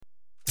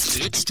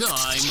It's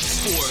time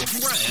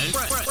for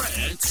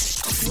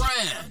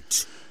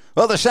Rant.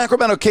 Well, the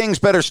Sacramento Kings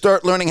better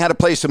start learning how to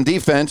play some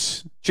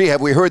defense. Gee,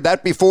 have we heard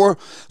that before?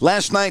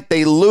 Last night,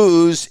 they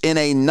lose in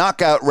a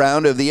knockout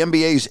round of the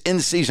NBA's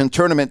in-season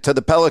tournament to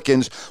the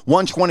Pelicans,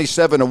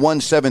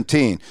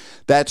 127-117.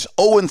 That's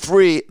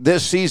 0-3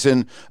 this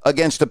season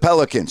against the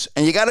Pelicans.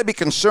 And you got to be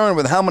concerned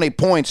with how many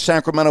points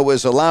Sacramento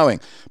is allowing,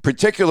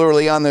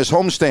 particularly on this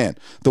homestand.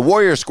 The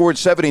Warriors scored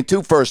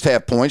 72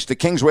 first-half points. The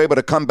Kings were able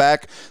to come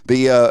back.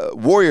 The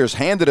Warriors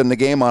handed them the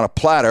game on a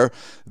platter.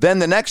 Then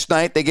the next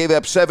night, they gave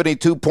up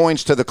 72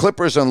 points to the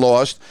Clippers and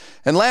lost.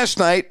 And last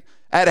night,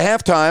 at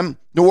halftime,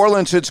 New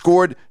Orleans had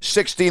scored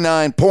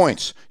 69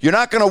 points. You're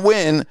not going to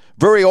win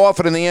very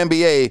often in the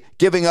NBA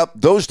giving up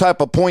those type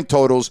of point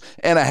totals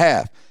and a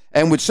half.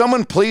 And would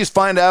someone please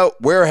find out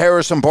where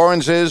Harrison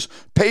Barnes is?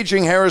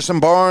 Paging Harrison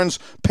Barnes.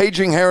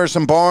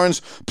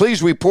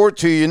 Please report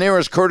to your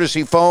nearest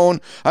courtesy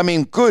phone. I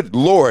mean, good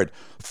Lord.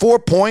 4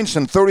 points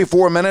in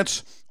 34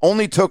 minutes.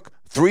 Only took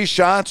 3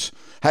 shots.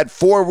 Had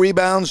 4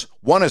 rebounds,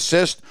 1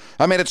 assist.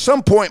 I mean, at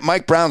some point,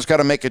 Mike Brown's got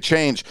to make a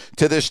change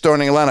to this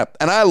starting lineup.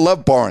 And I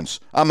love Barnes.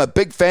 I'm a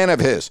big fan of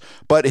his.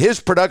 But his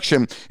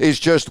production is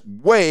just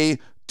way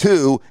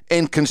too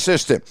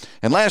inconsistent.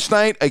 And last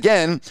night,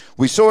 again,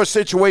 we saw a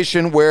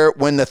situation where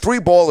when the 3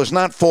 ball is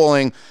not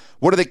falling,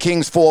 what do the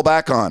Kings fall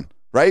back on,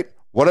 right?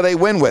 What do they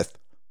win with?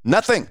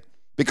 Nothing,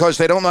 because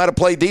they don't know how to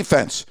play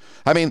defense.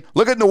 I mean,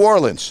 look at New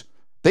Orleans.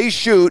 They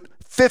shoot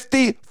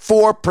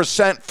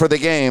 54% for the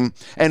game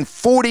and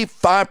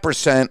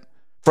 45%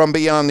 from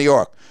beyond the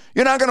arc.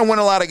 You're not going to win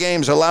a lot of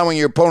games allowing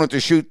your opponent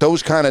to shoot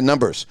those kind of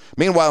numbers.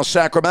 Meanwhile,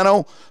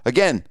 Sacramento,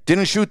 again,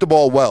 didn't shoot the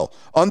ball well.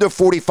 Under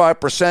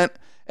 45%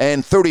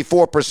 and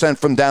 34%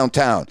 from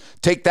downtown.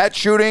 Take that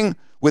shooting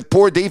with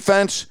poor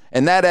defense,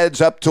 and that adds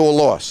up to a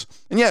loss.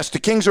 And yes, the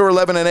Kings are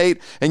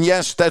 11-8, and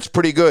yes, that's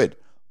pretty good.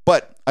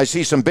 But I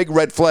see some big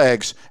red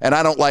flags, and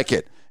I don't like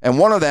it. And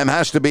one of them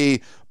has to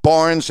be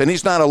Barnes, and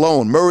he's not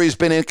alone. Murray's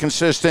been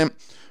inconsistent,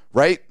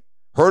 right?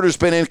 Herter's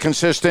been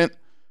inconsistent.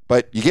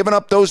 But you're giving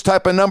up those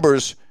type of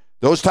numbers,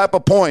 those type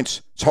of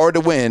points, it's hard to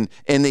win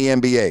in the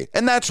NBA.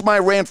 And that's my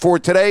rant for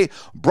today,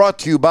 brought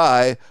to you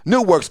by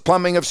New Works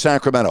Plumbing of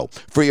Sacramento.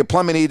 For your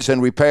plumbing needs and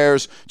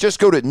repairs, just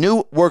go to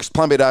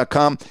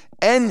newworksplumbing.com,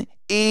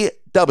 NEWWRX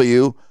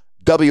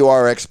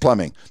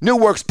Plumbing. New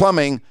Works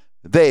Plumbing,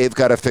 they've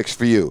got a fix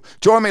for you.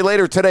 Join me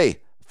later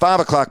today,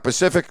 5 o'clock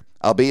Pacific.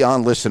 I'll be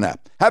on Listen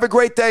App. Have a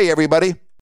great day, everybody.